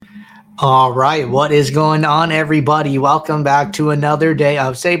All right, what is going on, everybody? Welcome back to another day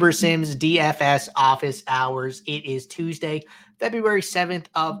of SaberSim's DFS office hours. It is Tuesday, February 7th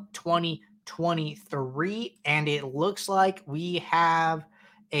of 2023, and it looks like we have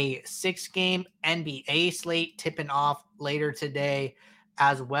a six-game NBA slate tipping off later today,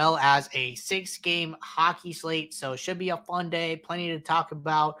 as well as a six-game hockey slate. So it should be a fun day, plenty to talk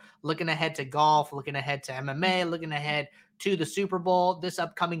about, looking ahead to golf, looking ahead to MMA, looking ahead to the Super Bowl this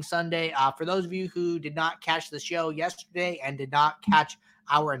upcoming Sunday. For those of you who did not catch the show yesterday and did not catch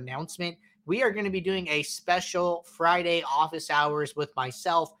our announcement, we are going to be doing a special Friday office hours with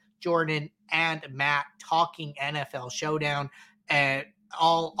myself, Jordan, and Matt talking NFL Showdown, and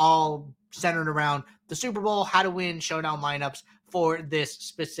all centered around the Super Bowl, how to win showdown lineups for this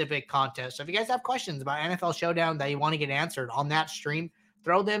specific contest. So if you guys have questions about NFL Showdown that you want to get answered on that stream,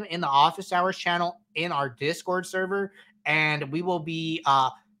 throw them in the office hours channel in our Discord server, and we will be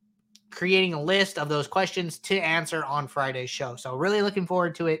creating a list of those questions to answer on Friday's show. So really looking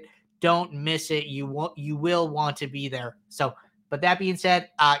forward to it. Don't miss it. You will want to be there. So, but that being said,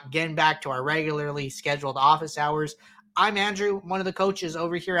 getting back to our regularly scheduled office hours, I'm Andrew, one of the coaches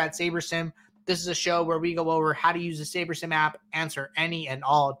over here at SaberSim. This is a show where we go over how to use the SaberSim app, answer any and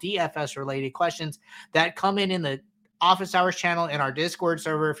all DFS related questions that come in the office hours channel in our Discord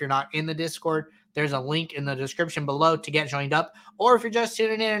server. If you're not in the Discord, there's a link in the description below to get joined up. Or if you're just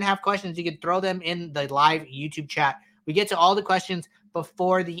tuning in and have questions, you can throw them in the live YouTube chat. We get to all the questions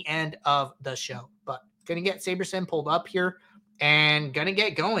before the end of the show. But going to get SaberSim pulled up here and going to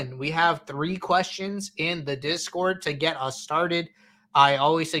get going. We have 3 questions in the Discord to get us started. I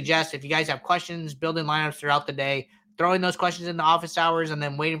always suggest if you guys have questions, building lineups throughout the day, throwing those questions in the office hours and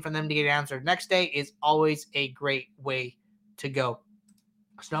then waiting for them to get answered next day is always a great way to go.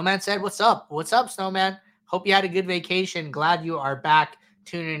 Snowman said, what's up? What's up, Snowman? Hope you had a good vacation. Glad you are back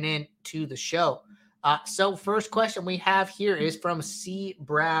tuning in to the show. So first question we have here is from C.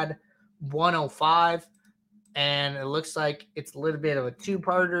 Brad 105. And it looks like it's a little bit of a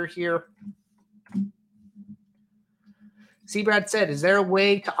two-parter here. C. Brad said, is there a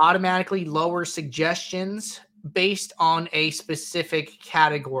way to automatically lower suggestions based on a specific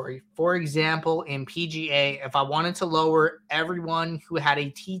category? For example, in PGA, if I wanted to lower everyone who had a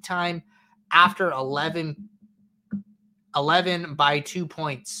tee time after 11 by 2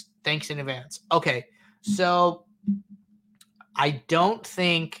 points, thanks in advance. Okay, so I don't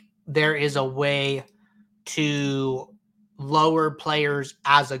think there is a way to lower players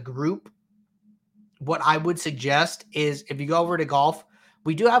as a group. What I would suggest is if you go over to golf,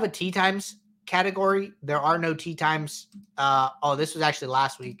 we do have a tee times category. There are no tee times. This was actually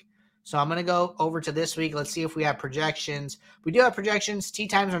last week. So I'm going to go over to this week. Let's see if we have projections. We do have projections. Tee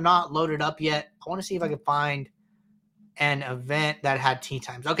times are not loaded up yet. I want to see if I can find an event that had tee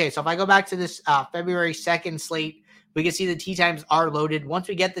times. Okay, so if I go back to this February 2nd slate, we can see the tee times are loaded. Once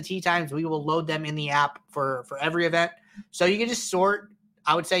we get the tee times, we will load them in the app for every event. So you can just sort,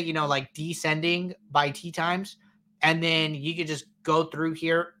 I would say, like descending by tee times. And then you could just go through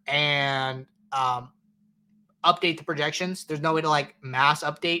here and update the projections. There's no way to like mass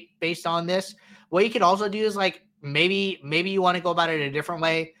update based on this. What you could also do is like maybe you want to go about it a different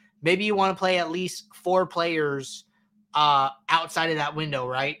way. Maybe you want to play at least 4 players outside of that window,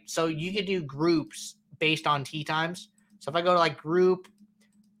 right? So you could do groups based on tee times. So if I go to like group,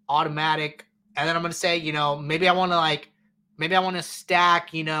 automatic, and then I'm going to say, maybe I want to stack,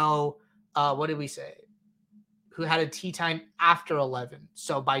 what did we say? Who had a tee time after 11.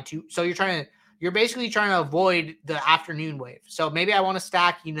 So by 2. So you're basically trying to avoid the afternoon wave. So maybe I want to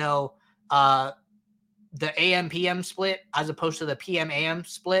stack, the AM PM split as opposed to the PM AM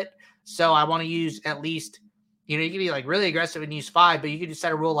split. So I want to use at least, you can be like really aggressive and use 5, but you could just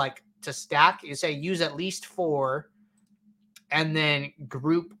set a rule like to stack. You say use at least 4 and then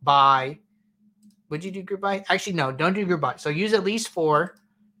group by. Would you do group by? Actually, no, don't do group by. So use at least 4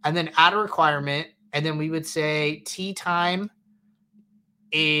 and then add a requirement. And then we would say tee time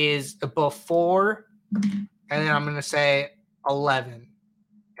is before, and then I'm going to say 11.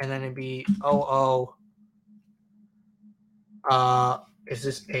 And then it'd be is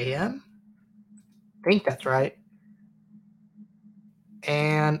this AM? I think that's right.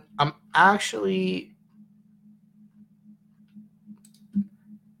 And I'm actually,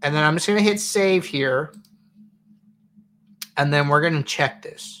 and then I'm just going to hit save here. And then we're going to check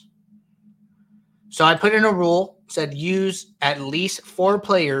this. So I put in a rule, said use at least 4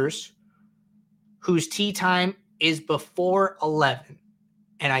 players whose tee time is before 11.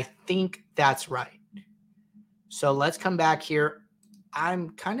 And I think that's right. So let's come back here. I'm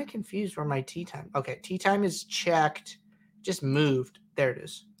kind of confused where my tee time. Okay, tee time is checked. Just moved. There it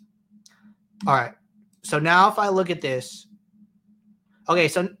is. All right. So now if I look at this, okay,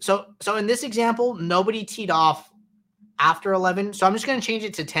 so in this example, nobody teed off after 11. So I'm just going to change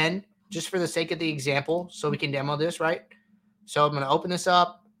it to 10 just for the sake of the example so we can demo this, right? So I'm going to open this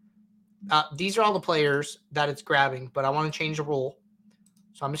up. These are all the players that it's grabbing, but I want to change the rule.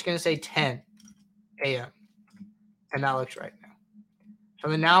 So I'm just going to say 10 a.m. And that looks right now. So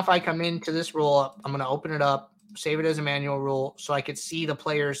then now if I come into this rule, I'm going to open it up, save it as a manual rule so I could see the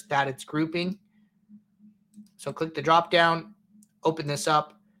players that it's grouping. So click the drop down, open this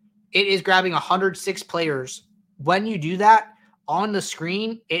up. It is grabbing 106 players. When you do that on the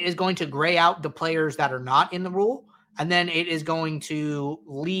screen, it is going to gray out the players that are not in the rule. And then it is going to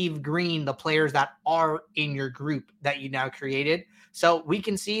leave green the players that are in your group that you now created. So we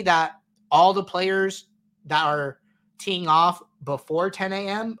can see that all the players that are teeing off before 10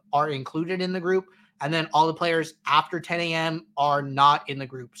 a.m. are included in the group. And then all the players after 10 a.m. are not in the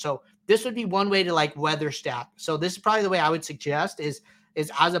group. So this would be one way to like weather stack. So this is probably the way I would suggest is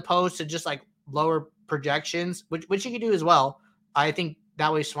as opposed to just like lower projections, which you can do as well. I think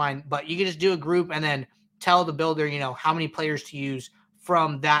that way's fine, but you can just do a group and then tell the builder, how many players to use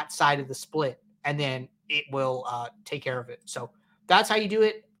from that side of the split, and then it will take care of it. So that's how you do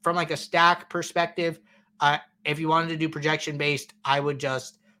it from like a stack perspective. If you wanted to do projection based, I would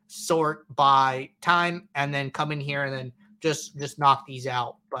just sort by time and then come in here and then just knock these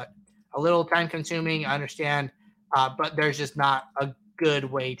out. But a little time consuming, I understand, but there's just not a good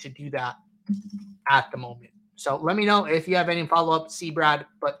way to do that at the moment. So let me know if you have any follow-up, Brad,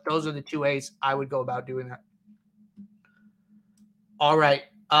 but those are the two ways I would go about doing that. All right.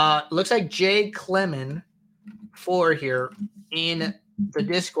 Looks like Jay Clemon 4 here in the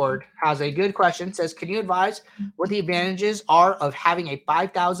Discord has a good question. Says, can you advise what the advantages are of having a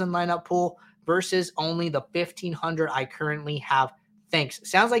 5,000 lineup pool versus only the 1,500 I currently have? Thanks.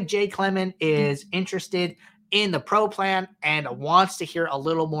 Sounds like Jay Clemon is interested in the pro plan and wants to hear a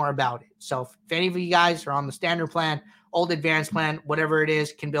little more about it. So if any of you guys are on the standard plan, old advanced plan, whatever it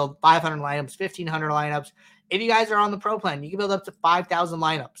is, can build 500 lineups, 1,500 lineups. If you guys are on the pro plan, you can build up to 5,000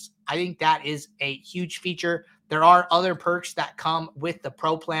 lineups. I think that is a huge feature. There are other perks that come with the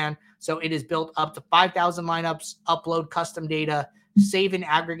pro plan. So it is built up to 5,000 lineups, upload custom data, save and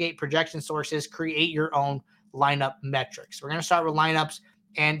aggregate projection sources, create your own lineup metrics. We're going to start with lineups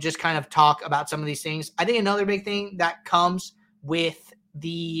and just kind of talk about some of these things. I think another big thing that comes with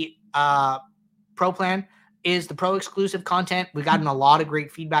the pro plan is the pro exclusive content. We've gotten a lot of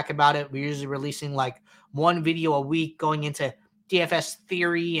great feedback about it. We're usually releasing like one video a week going into DFS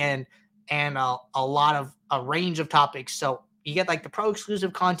theory and a lot of a range of topics. So you get like the pro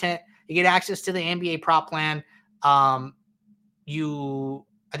exclusive content, you get access to the NBA prop plan. I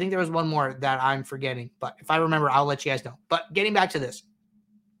think there was one more that I'm forgetting, but if I remember, I'll let you guys know. But getting back to this.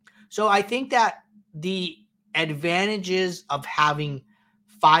 So I think that the advantages of having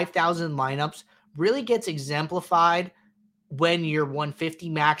 5,000 lineups really gets exemplified when you're 150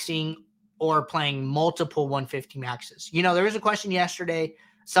 maxing or playing multiple 150 maxes. There was a question yesterday.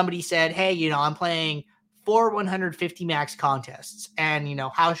 Somebody said, hey, I'm playing 4 150 max contests and,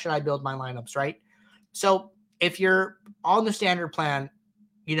 how should I build my lineups, right? So if you're on the standard plan,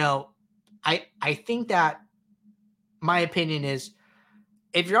 I think that my opinion is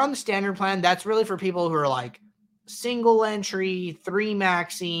if you're on the standard plan, that's really for people who are like single entry, 3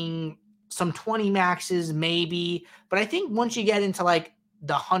 maxing, some 20 maxes maybe. But I think once you get into like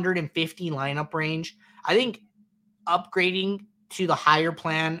the 150 lineup range, I think upgrading to the higher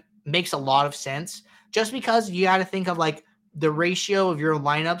plan makes a lot of sense just because you got to think of like the ratio of your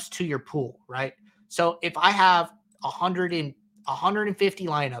lineups to your pool, right? So if I have 150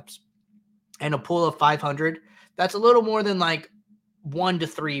 lineups and a pool of 500, that's a little more than like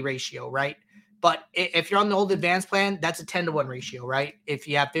 1-to-3 ratio, right? But if you're on the old advanced plan, that's a 10-to-1 ratio, right? If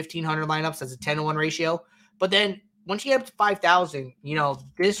you have 1,500 lineups, that's a 10-to-1 ratio. But then once you get up to 5,000,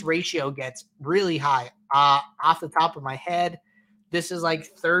 this ratio gets really high. Off the top of my head, this is like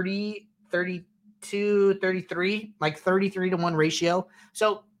 30, 32, 33, like 33-to-1 ratio.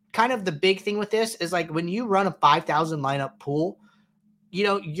 So kind of the big thing with this is like when you run a 5,000 lineup pool,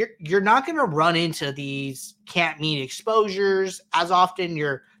 you're not going to run into these can't meet exposures as often.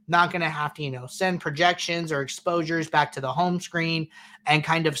 You're not going to have to, send projections or exposures back to the home screen and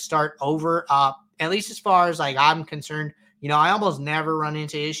kind of start over. At least as far as like I'm concerned, I almost never run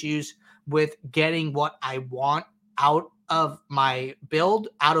into issues with getting what I want out of my build,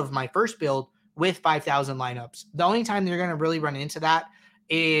 out of my first build with 5,000 lineups. The only time you're going to really run into that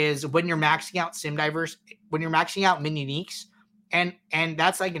is when you're maxing out sim divers, when you're maxing out min uniques. And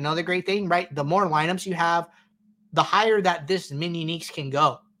that's like another great thing, right? The more lineups you have, the higher that this min uniques can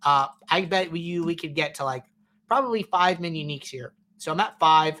go. I bet we could get to like probably 5 min uniques here. So I'm at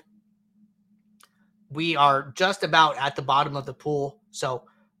 5. We are just about at the bottom of the pool. So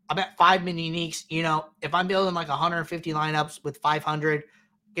I'm at 5 min uniques. You know, if I'm building like 150 lineups with 500,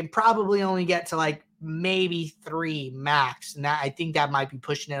 can probably only get to like maybe 3 max. And I think that might be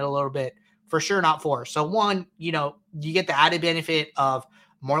pushing it a little bit. For sure, not 4. So one, you know, you get the added benefit of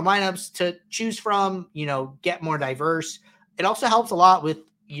more lineups to choose from, you know, get more diverse. It also helps a lot with,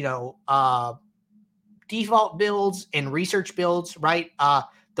 you know, default builds and research builds, right?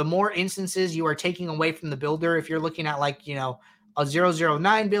 The more instances you are taking away from the builder, if you're looking at like, you know, a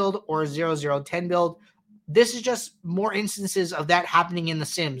 009 build or a 0010 build, this is just more instances of that happening in the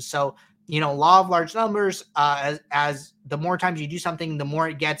Sims. So, you know, law of large numbers, as the more times you do something, the more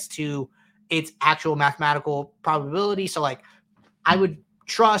it gets to its actual mathematical probability. So like I would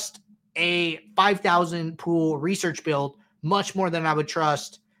trust a 5,000 pool research build much more than I would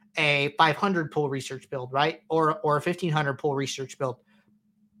trust a 500 pool research build, right? Or a 1,500 pool research build.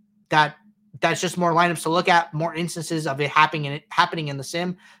 That's just more lineups to look at, more instances of it happening in the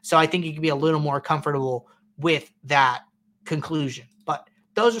sim. So I think you can be a little more comfortable with that conclusion. But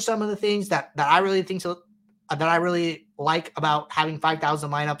those are some of the things that I really think so that I really like about having 5,000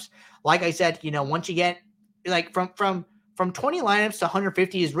 lineups. Like I said, you know, once you get like from 20 lineups to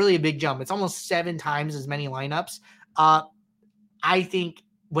 150 is really a big jump. It's almost 7 times as many lineups. I think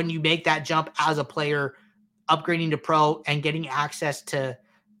when you make that jump as a player, upgrading to pro and getting access to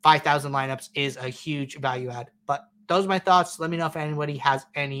 5,000 lineups is a huge value add. But those are my thoughts. Let me know if anybody has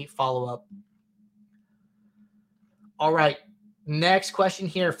any follow-up. All right. Next question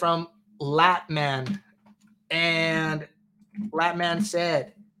here from Latman. And Latman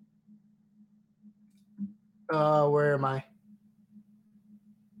said, where am I?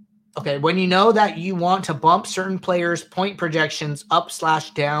 Okay, when you know that you want to bump certain players' point projections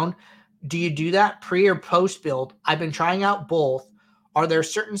up/down, do you do that pre or post build? I've been trying out both. Are there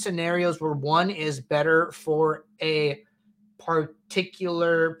certain scenarios where one is better for a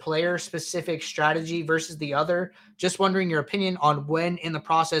particular player-specific strategy versus the other? Just wondering your opinion on when in the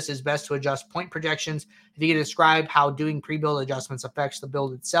process is best to adjust point projections. If you could describe how doing pre-build adjustments affects the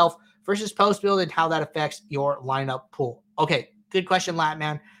build itself versus post-build and how that affects your lineup pool. Okay, good question,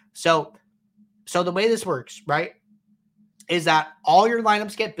 Latman. So the way this works, right, is that all your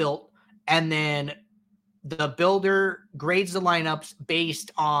lineups get built and then the builder grades the lineups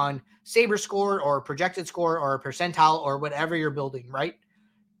based on Saber score or projected score or a percentile or whatever you're building, right?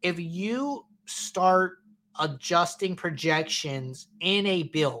 If you start adjusting projections in a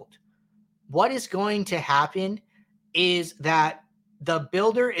build, what is going to happen is that the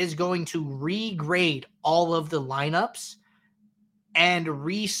builder is going to regrade all of the lineups and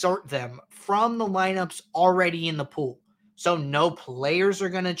resort them from the lineups already in the pool. So no players are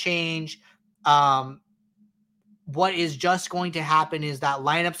going to change. What is just going to happen is that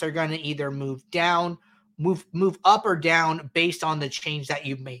lineups are going to either move down, move up or down based on the change that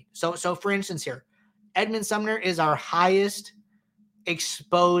you've made. So for instance here, Edmund Sumner is our highest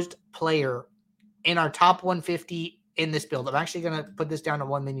exposed player in our top 150 in this build. I'm actually going to put this down to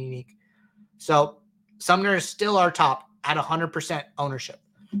 1 min unique. So Sumner is still our top at 100% ownership.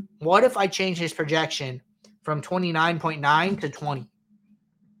 What if I change his projection from 29.9 to 20?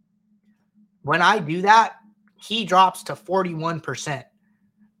 When I do that, he drops to 41%.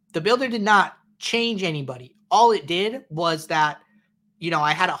 The builder did not change anybody. All it did was that, you know,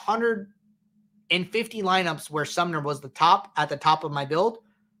 I had 150 lineups where Sumner was at the top of my build.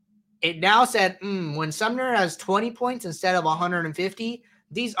 It now said, when Sumner has 20 points instead of 150,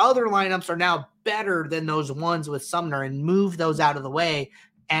 these other lineups are now better than those ones with Sumner, and moved those out of the way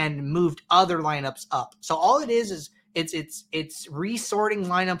and moved other lineups up. So all it is it's resorting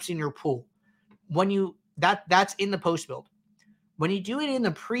lineups in your pool. When you that's in the post build. When you do it in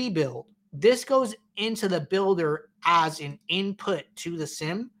the pre-build, this goes into the builder as an input to the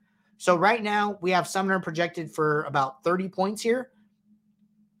sim. So right now we have Sumner projected for about 30 points here.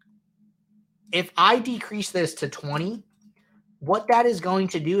 If I decrease this to 20, what that is going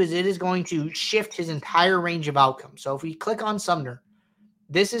to do is it is going to shift his entire range of outcomes. So if we click on Sumner,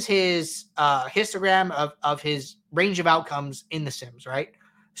 this is his histogram of his range of outcomes in the Sims, right?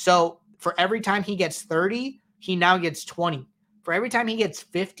 So for every time he gets 30, he now gets 20. For every time he gets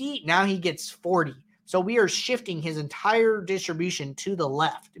 50, now he gets 40. So we are shifting his entire distribution to the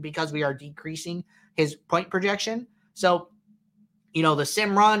left because we are decreasing his point projection. So, you know, the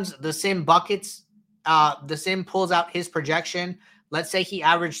sim runs, the sim buckets, the sim pulls out his projection. Let's say he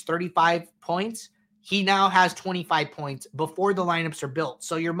averaged 35 points. He now has 25 points before the lineups are built.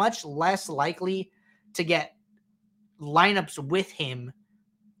 So you're much less likely to get lineups with him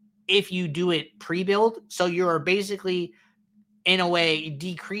if you do it pre-build. So you're basically, in a way,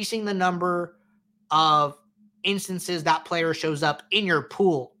 decreasing the number of instances that player shows up in your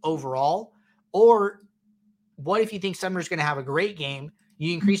pool overall. Or what if you think Sumner's going to have a great game?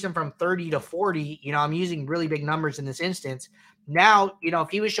 You increase them from 30 to 40. I'm using really big numbers in this instance. Now, if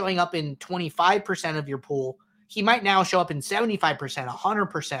he was showing up in 25% of your pool, he might now show up in 75%,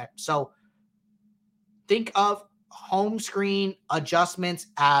 100%. So think of home screen adjustments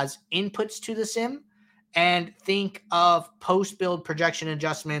as inputs to the sim, and think of post-build projection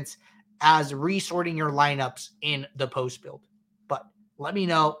adjustments as resorting your lineups in the post-build. But let me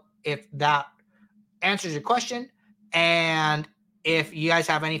know if that answers your question, and if you guys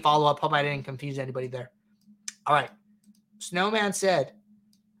have any follow-up. Hope I didn't confuse anybody there. All right. Snowman said,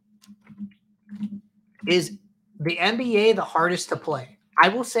 is the NBA the hardest to play? I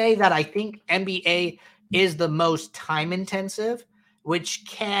will say that I think NBA is the most time intensive, which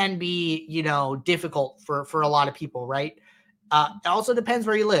can be, difficult for a lot of people, right? It also depends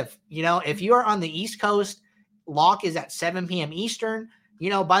where you live. If you are on the East Coast, lock is at 7 p.m. Eastern.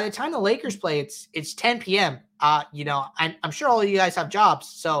 By the time the Lakers play, it's 10 p.m. I'm sure all of you guys have jobs.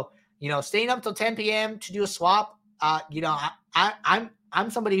 So, staying up till 10 p.m. to do a swap, I'm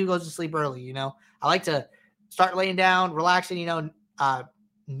somebody who goes to sleep early. I like to start laying down, relaxing,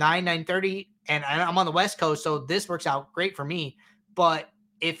 9:30, and I'm on the West Coast, so this works out great for me. But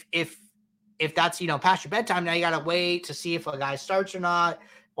if that's, past your bedtime, now you got to wait to see if a guy starts or not,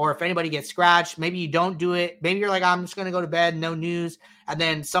 or if anybody gets scratched. Maybe you don't do it. Maybe you're like, I'm just going to go to bed, no news. And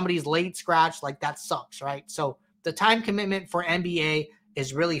then somebody's late scratched, like that sucks, right? So the time commitment for NBA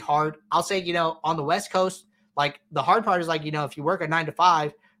is really hard. I'll say, on the West Coast, like the hard part is like, if you work at 9 to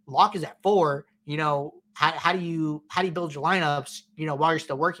 5, lock is at 4, how do you build your lineups, while you're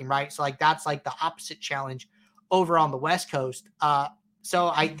still working, right? So like, that's like the opposite challenge over on the West Coast.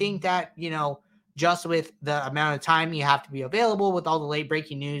 So I think that, just with the amount of time you have to be available with all the late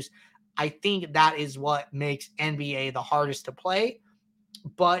breaking news, I think that is what makes NBA the hardest to play.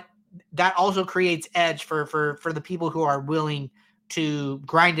 But that also creates edge for the people who are willing to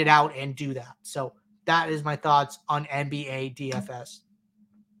grind it out and do that. So that is my thoughts on NBA DFS.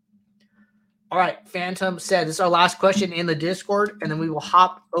 All right, Phantom said, this is our last question in the Discord, and then we will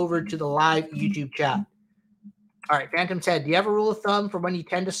hop over to the live YouTube chat. All right, Phantom said, do you have a rule of thumb for when you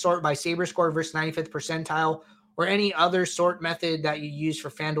tend to sort by Saber score versus 95th percentile, or any other sort method that you use for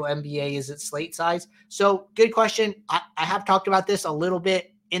FanDuel NBA? Is it slate size? So good question. I have talked about this a little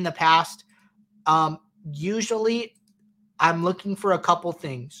bit in the past. Usually I'm looking for a couple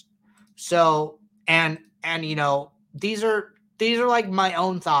things. So, and these are like my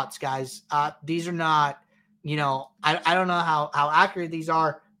own thoughts, guys. These are not, I don't know how accurate these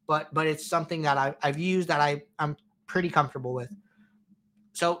are, but it's something that I've used that I'm pretty comfortable with.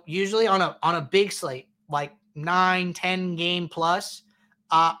 So usually on a big slate, like 9-10 game plus,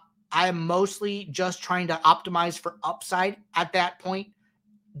 I'm mostly just trying to optimize for upside at that point.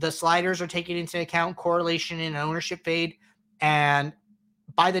 The sliders are taken into account, correlation and ownership fade. And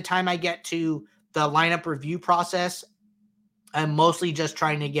by the time I get to the lineup review process, I'm mostly just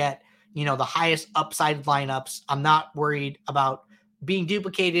trying to get, the highest upside lineups. I'm not worried about being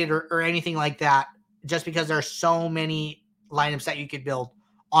duplicated or anything like that, just because there are so many lineups that you could build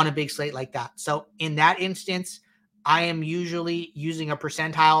on a big slate like that. So in that instance, I am usually using a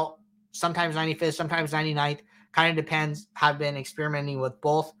percentile, sometimes 95th, sometimes 99th, kind of depends. Have been experimenting with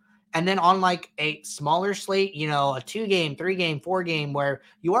both. And then on like a smaller slate, a 2-game, 3-game, 4-game, where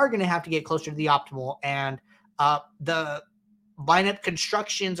you are going to have to get closer to the optimal, and the lineup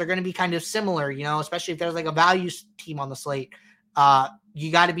constructions are going to be kind of similar, especially if there's like a value team on the slate.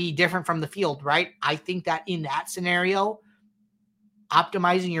 You got to be different from the field, right? I think that in that scenario,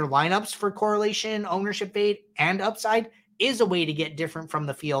 optimizing your lineups for correlation, ownership fade, and upside is a way to get different from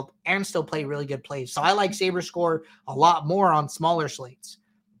the field and still play really good plays. So I like Saber Score a lot more on smaller slates.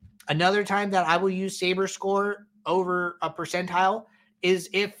 Another time that I will use Saber Score over a percentile is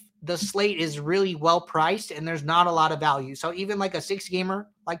if the slate is really well priced and there's not a lot of value. So even like a 6-gamer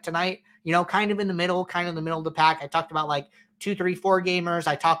like tonight, kind of in the middle of the pack. I talked about like 2, 3, 4 gamers.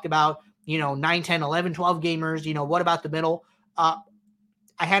 I talked about, 9, 10, 11, 12 gamers. What about the middle? I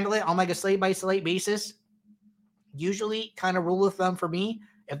handle it on like a slate by slate basis. Usually kind of rule of thumb for me,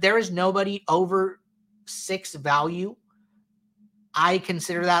 if there is nobody over 6 value, I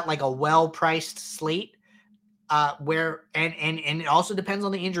consider that like a well-priced slate. Where and it also depends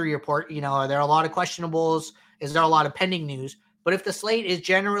on the injury report. Are there a lot of questionables? Is there a lot of pending news? But if the slate is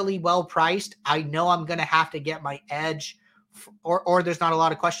generally well priced, I know I'm going to have to get my edge, or there's not a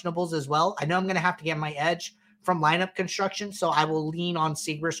lot of questionables as well. I know I'm going to have to get my edge from lineup construction. So I will lean on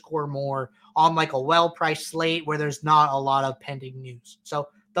SaberScore more on like a well-priced slate where there's not a lot of pending news. So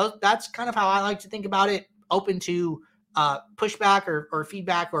that's kind of how I like to think about it. Open to pushback or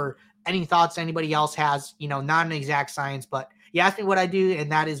feedback or any thoughts anybody else has, not an exact science, but you asked me what I do,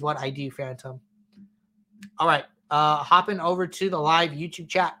 and that is what I do, Phantom. All right. Hopping over to the live YouTube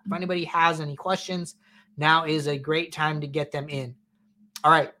chat. If anybody has any questions, now is a great time to get them in.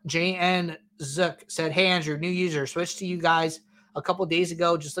 All right. JN Zook said, hey, Andrew, new user. Switched to you guys a couple days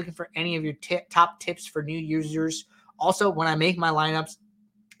ago. Just looking for any of your top tips for new users. Also, when I make my lineups,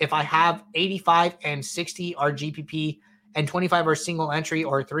 if I have 85 and 60 are GPP and 25 are single entry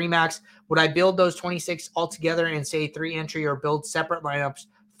or 3 max, would I build those 26 all together and say 3 entry or build separate lineups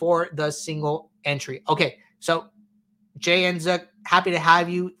for the single entry? Okay, so Jay and Zook, happy to have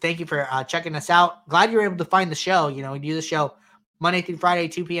you. Thank you for checking us out. Glad you were able to find the show. We do the show Monday through Friday,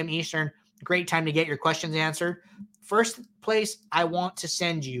 2 p.m. Eastern. Great time to get your questions answered. First place I want to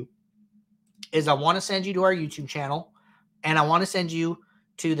send you is I want to send you to our YouTube channel, and I want to send you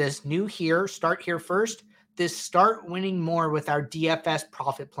to this new here, start here first, this start winning more with our DFS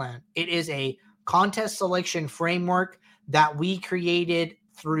profit plan. It is a contest selection framework that we created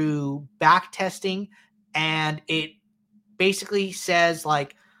through back testing, and it basically says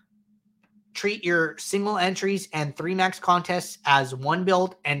like treat your single entries and 3 max contests as one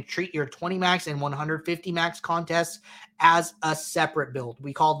build and treat your 20 max and 150 max contests as a separate build.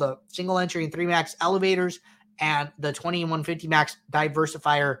 We call the single entry and 3 max elevators and the 20 and 150 max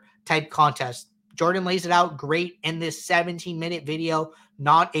diversifier type contest. Jordan lays it out great in this 17-minute video,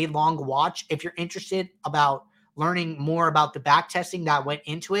 not a long watch. If you're interested about learning more about the back testing that went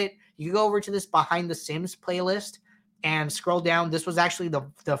into it, you can go over to this Behind the Sims playlist and scroll down. This was actually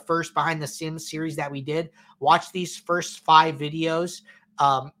the first Behind the Sims series that we did. Watch these first 5 videos.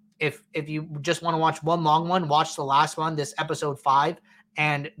 If you just want to watch one long one, watch the last one, this episode 5,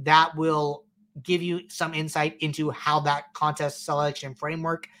 and that will give you some insight into how that contest selection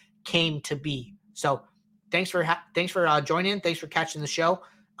framework came to be. So thanks for joining. Thanks for catching the show.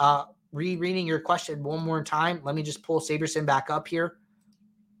 Rereading your question one more time. Let me just pull SaberSim back up here.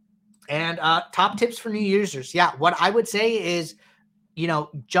 And top tips for new users. Yeah, what I would say is,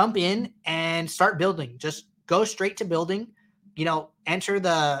 jump in and start building. Just go straight to building. Enter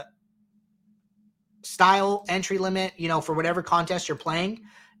the style entry limit, for whatever contest you're playing,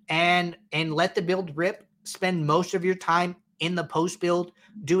 and let the build rip. Spend most of your time in the post build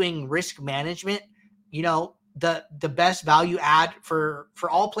doing risk management. The best value add for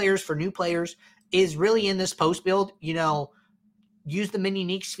all players, for new players, is really in this post build. Use the mini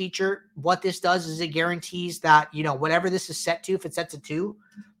uniques feature. What this does is it guarantees that, whatever this is set to, if it's set to 2,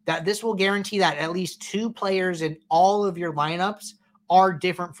 that this will guarantee that at least 2 players in all of your lineups are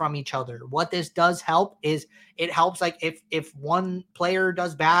different from each other. What this does help is it helps, like, if one player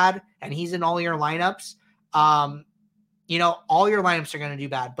does bad and he's in all your lineups, all your lineups are going to do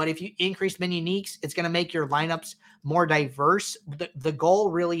bad. But if you increase mini uniques, it's going to make your lineups more diverse. The goal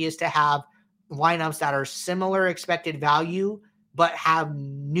really is to have lineups that are similar expected value, but have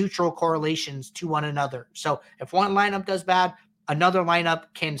neutral correlations to one another. So if one lineup does bad, another lineup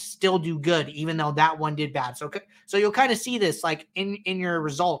can still do good, even though that one did bad. So you'll kind of see this like in your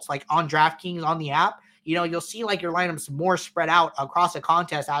results, like on DraftKings on the app. You'll see like your lineups more spread out across a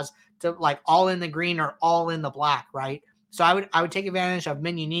contest as to like all in the green or all in the black, right? So I would take advantage of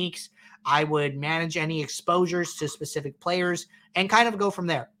min uniques. I would manage any exposures to specific players and kind of go from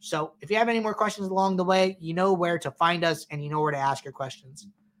there. So if you have any more questions along the way, you know where to find us and you know where to ask your questions.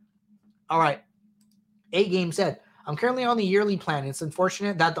 All right. A-Game said, I'm currently on the yearly plan. It's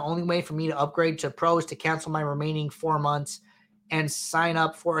unfortunate that the only way for me to upgrade to Pro is to cancel my remaining 4 months and sign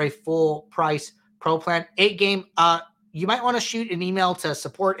up for a full price Pro plan. A-Game, you might want to shoot an email to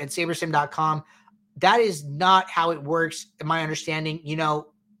support@sabersim.com. That is not how it works, in my understanding.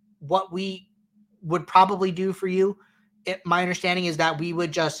 What we would probably do for you, my understanding is that we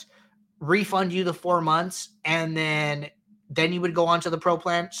would just refund you the 4 months, and then you would go on to the Pro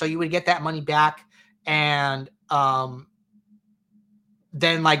plan. So you would get that money back and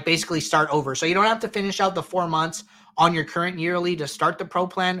then like basically start over. So you don't have to finish out the 4 months on your current yearly to start the Pro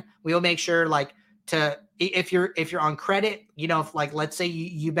plan. We will make sure if you're on credit, if like, let's say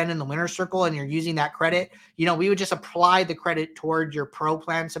you've been in the winner circle and you're using that credit, we would just apply the credit toward your Pro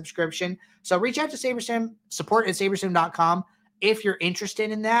plan subscription. So reach out to SaberSim, support@sabersim.com if you're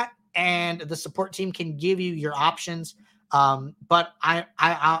interested in that, and the support team can give you your options. But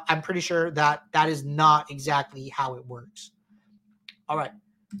I'm pretty sure that is not exactly how it works. All right.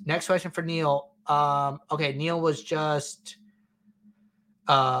 Next question for Neil. Okay. Neil was just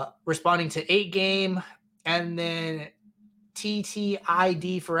responding to 8-Game. And then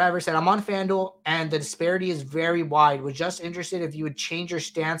TTID Forever said, I'm on FanDuel and the disparity is very wide. Was just interested if you would change your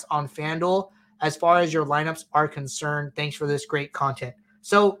stance on FanDuel as far as your lineups are concerned. Thanks for this great content.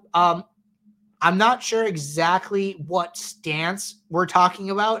 So I'm not sure exactly what stance we're talking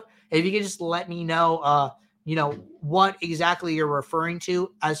about. If you could just let me know, what exactly you're referring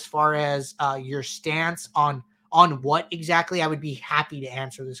to as far as your stance on what exactly, I would be happy to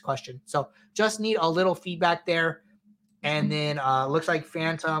answer this question. So just need a little feedback there. And then looks like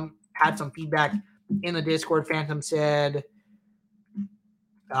Phantom had some feedback in the Discord. Phantom said,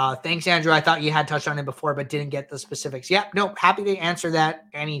 thanks, Andrew. I thought you had touched on it before, but didn't get the specifics. Yep, no, happy to answer that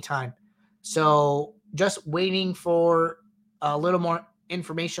anytime. So just waiting for a little more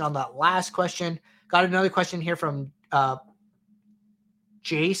information on that last question. Got another question here from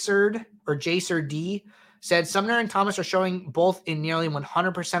JSerd or JSerd D. Said Sumner and Thomas are showing both in nearly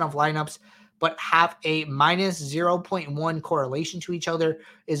 100% of lineups, but have a minus 0.1 correlation to each other.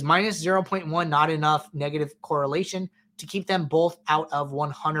 Is minus 0.1 not enough negative correlation to keep them both out of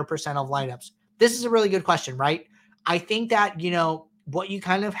 100% of lineups? This is a really good question, right? I think that, what you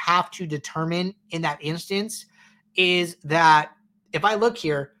kind of have to determine in that instance is that if I look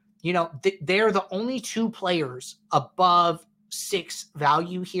here, they're the only two players above 6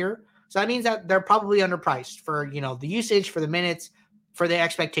 value here. So that means that they're probably underpriced for, the usage, for the minutes, for the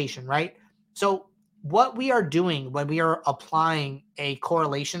expectation, right? So what we are doing when we are applying a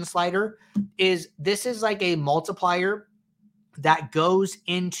correlation slider is this is like a multiplier that goes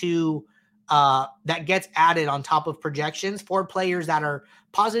into that gets added on top of projections for players that are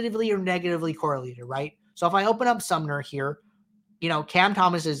positively or negatively correlated, right? So if I open up Sumner here, Cam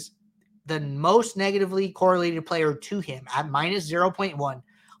Thomas is the most negatively correlated player to him at minus 0.1,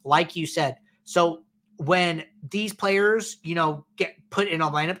 like you said. So when these players, get put in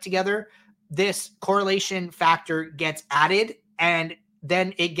a lineup together, this correlation factor gets added and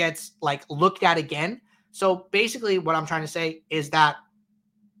then it gets looked at again. So basically what I'm trying to say is that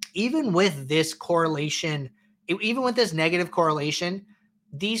even with this correlation, even with this negative correlation,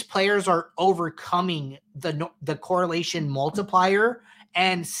 these players are overcoming the correlation multiplier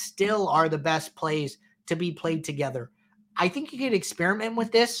and still are the best plays to be played together. I think you could experiment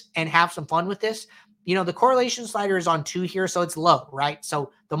with this and have some fun with this. The correlation slider is on 2 here, so it's low, right?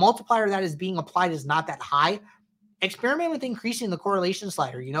 So the multiplier that is being applied is not that high. Experiment with increasing the correlation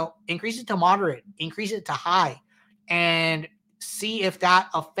slider, increase it to moderate, increase it to high, and see if that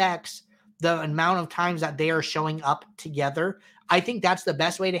affects the amount of times that they are showing up together. I think that's the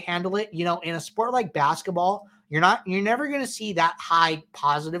best way to handle it. In a sport like basketball, you're never going to see that high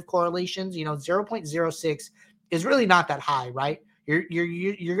positive correlations. 0.06 is really not that high, right?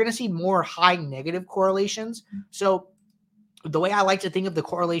 You're going to see more high negative correlations. So the way I like to think of the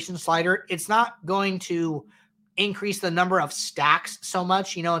correlation slider, it's not going to increase the number of stacks so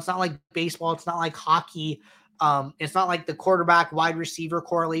much. It's not like baseball. It's not like hockey. It's not like the quarterback wide receiver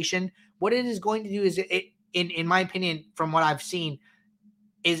correlation. What it is going to do is in my opinion, from what I've seen,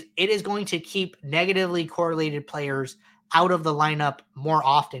 is it is going to keep negatively correlated players out of the lineup more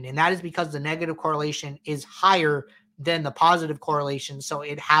often. And that is because the negative correlation is higher than the positive correlation. So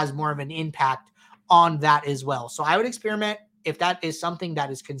it has more of an impact on that as well. So I would experiment if that is something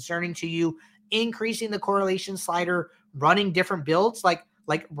that is concerning to you, increasing the correlation slider, running different builds, like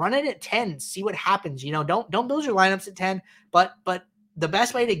run it at 10, see what happens. Don't build your lineups at 10, but the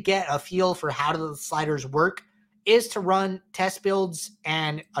best way to get a feel for how do the sliders work is to run test builds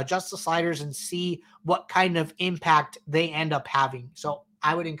and adjust the sliders and see what kind of impact they end up having. So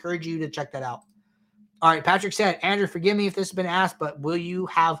I would encourage you to check that out. All right, Patrick said, Andrew, forgive me if this has been asked, but will you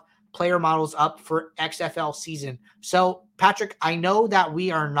have player models up for XFL season? So Patrick, I know that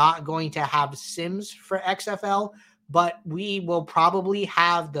we are not going to have sims for XFL, but we will probably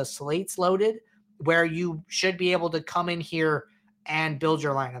have the slates loaded where you should be able to come in here and build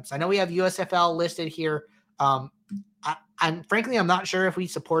your lineups. I know we have USFL listed here. I'm not sure if we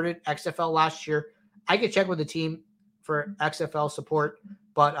supported XFL last year. I could check with the team for XFL support,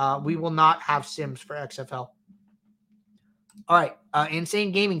 but we will not have sims for XFL. All right.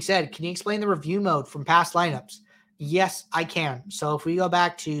 Insane Gaming said, can you explain the review mode from past lineups? Yes, I can. So if we go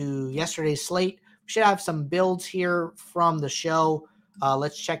back to yesterday's slate, we should have some builds here from the show.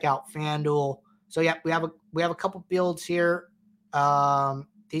 Let's check out FanDuel. So yeah, we have a couple builds here.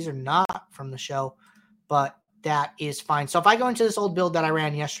 These are not from the show, but that is fine. So if I go into this old build that I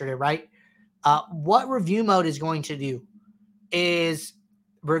ran yesterday, right? What review mode is going to do is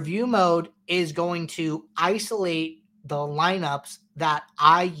review mode is going to isolate the lineups that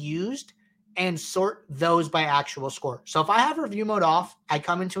I used and sort those by actual score. So if I have review mode off, I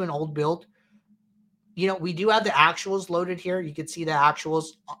come into an old build. we do have the actuals loaded here. You can see the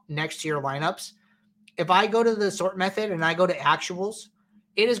actuals next to your lineups. If I go to the sort method and I go to actuals,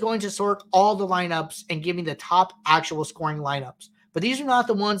 it is going to sort all the lineups and give me the top actual scoring lineups. But these are not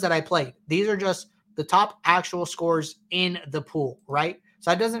the ones that I played. These are just the top actual scores in the pool, right?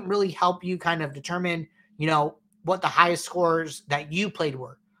 So that doesn't really help you kind of determine, what the highest scores that you played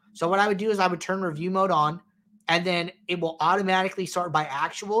were. So what I would do is I would turn review mode on, and then it will automatically sort by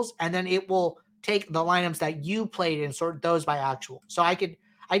actuals, and then it will take the lineups that you played and sort those by actual. So I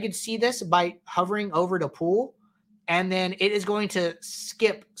could see this by hovering over the pool, and then it is going to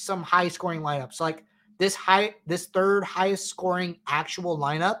skip some high scoring lineups. So like this third highest scoring actual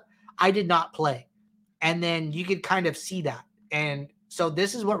lineup, I did not play. And then you could kind of see that. And so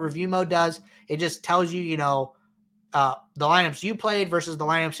this is what review mode does. It just tells you, the lineups you played versus the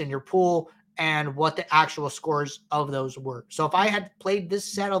lineups in your pool and what the actual scores of those were. So if I had played this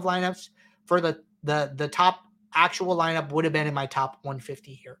set of lineups for the top actual lineup would have been in my top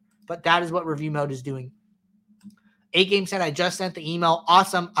 150 here. But that is what review mode is doing. 8Game said, I just sent the email.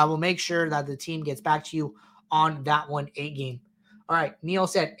 Awesome. I will make sure that the team gets back to you on that one. 8Game. All right. Neil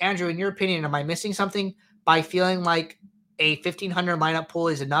said, Andrew, in your opinion, am I missing something by feeling like a 1,500 lineup pool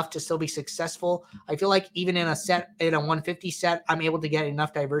is enough to still be successful? I feel like even in a 150 set, I'm able to get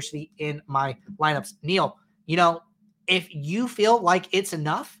enough diversity in my lineups. Neil, if you feel like it's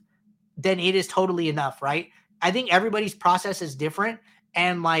enough, then it is totally enough, right? I think everybody's process is different.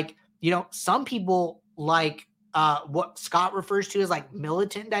 And some people like what Scott refers to as like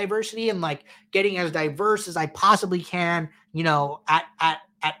militant diversity and like getting as diverse as I possibly can,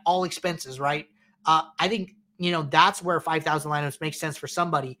 at all expenses, right? I think, that's where 5,000 lineups makes sense for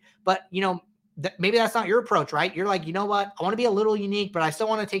somebody. But, maybe that's not your approach, right? You're like, you know what? I want to be a little unique, but I still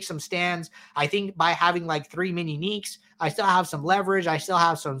want to take some stands. I think by having like 3 mini uniques, I still have some leverage. I still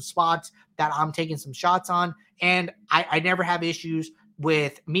have some spots that I'm taking some shots on. And I never have issues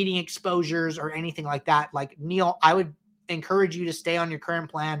with meeting exposures or anything like that. Like Neil, I would encourage you to stay on your current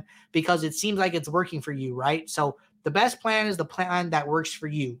plan because it seems like it's working for you, right? So the best plan is the plan that works for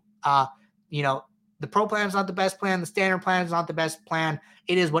you. The pro plan is not the best plan. The standard plan is not the best plan.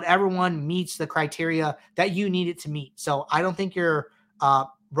 It is whatever one meets the criteria that you need it to meet. So I don't think you're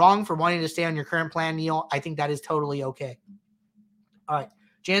wrong for wanting to stay on your current plan, Neil. I think that is totally okay. All right.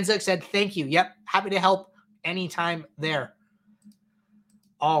 Janzuk said, thank you. Yep. Happy to help anytime there.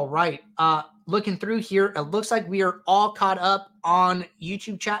 All right. Looking through here, it looks like we are all caught up on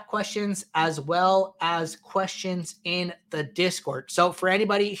YouTube chat questions as well as questions in the Discord. So for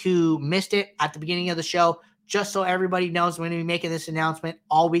anybody who missed it at the beginning of the show, just so everybody knows, we're going to be making this announcement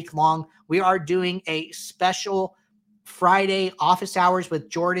all week long. We are doing a special Friday office hours with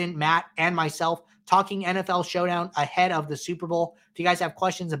Jordan, Matt, and myself talking NFL Showdown ahead of the Super Bowl. If you guys have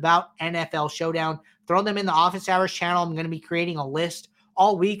questions about NFL Showdown, throw them in the office hours channel. I'm going to be creating a list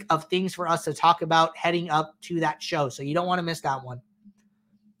all week of things for us to talk about heading up to that show. So you don't want to miss that one.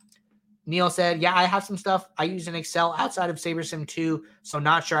 Neil said, yeah, I have some stuff I use in Excel outside of SaberSim 2, so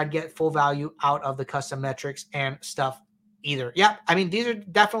not sure I'd get full value out of the custom metrics and stuff either. Yeah, I mean, these are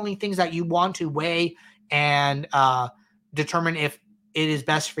definitely things that you want to weigh and determine if it is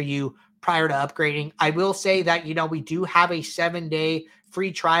best for you prior to upgrading. I will say that, we do have a 7-day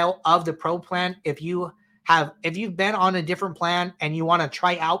free trial of the Pro plan. If you've been on a different plan and you want to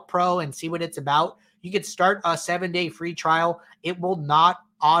try out Pro and see what it's about, you could start a 7-day free trial. It will not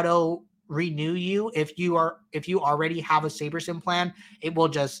auto renew you if you already have a SaberSim plan. It will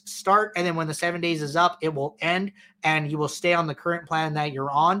just start, and then when the 7 days is up, it will end, and you will stay on the current plan that you're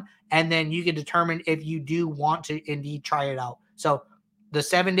on, and then you can determine if you do want to indeed try it out. So the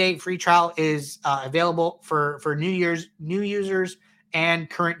 7-day free trial is available for new users and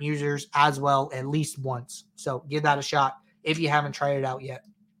current users as well, at least once. So give that a shot if you haven't tried it out yet.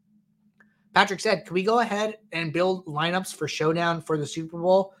 Patrick said, can we go ahead and build lineups for Showdown for the Super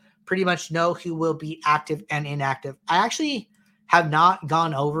Bowl? Pretty much know who will be active and inactive. I actually have not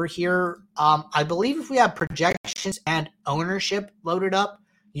gone over here. I believe if we have projections and ownership loaded up,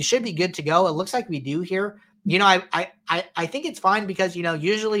 you should be good to go. It looks like we do here. I think it's fine because,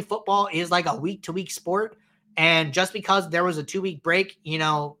 usually football is like a week-to-week sport. And just because there was a 2-week break,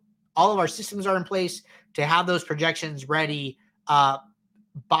 all of our systems are in place to have those projections ready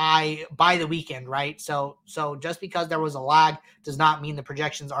by the weekend, right? So just because there was a lag does not mean the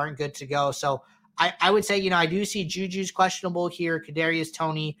projections aren't good to go. So I would say, I do see Juju's questionable here, Kadarius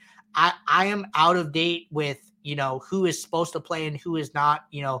Toney. I am out of date with, who is supposed to play and who is not.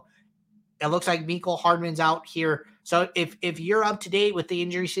 It looks like Mecole Hardman's out here. So if you're up to date with the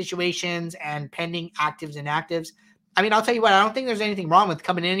injury situations and pending actives and inactives, I mean, I'll tell you what, I don't think there's anything wrong with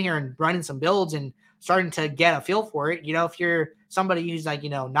coming in here and running some builds and starting to get a feel for it. If you're somebody who's like,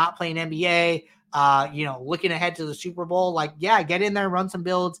 not playing NBA, looking ahead to the Super Bowl, like, yeah, get in there, run some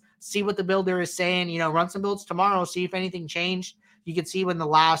builds, see what the builder is saying, run some builds tomorrow, see if anything changed. You can see when the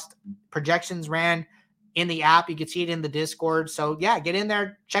last projections ran in the app, you can see it in the Discord. So yeah, get in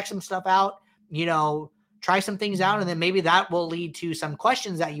there, check some stuff out, try some things out, and then maybe that will lead to some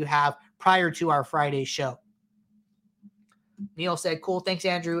questions that you have prior to our Friday show. Neil said, cool, thanks,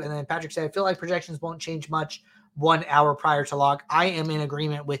 Andrew. And then Patrick said, I feel like projections won't change much 1 hour prior to log. I am in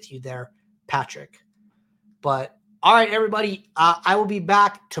agreement with you there, Patrick. But all right, everybody, I will be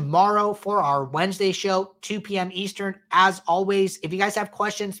back tomorrow for our Wednesday show, 2 p.m. Eastern. As always, if you guys have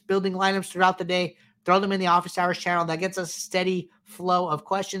questions, building lineups throughout the day, throw them in the Office Hours channel. That gets us a steady flow of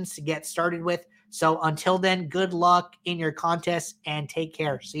questions to get started with. So until then, good luck in your contests and take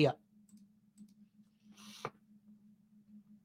care. See ya.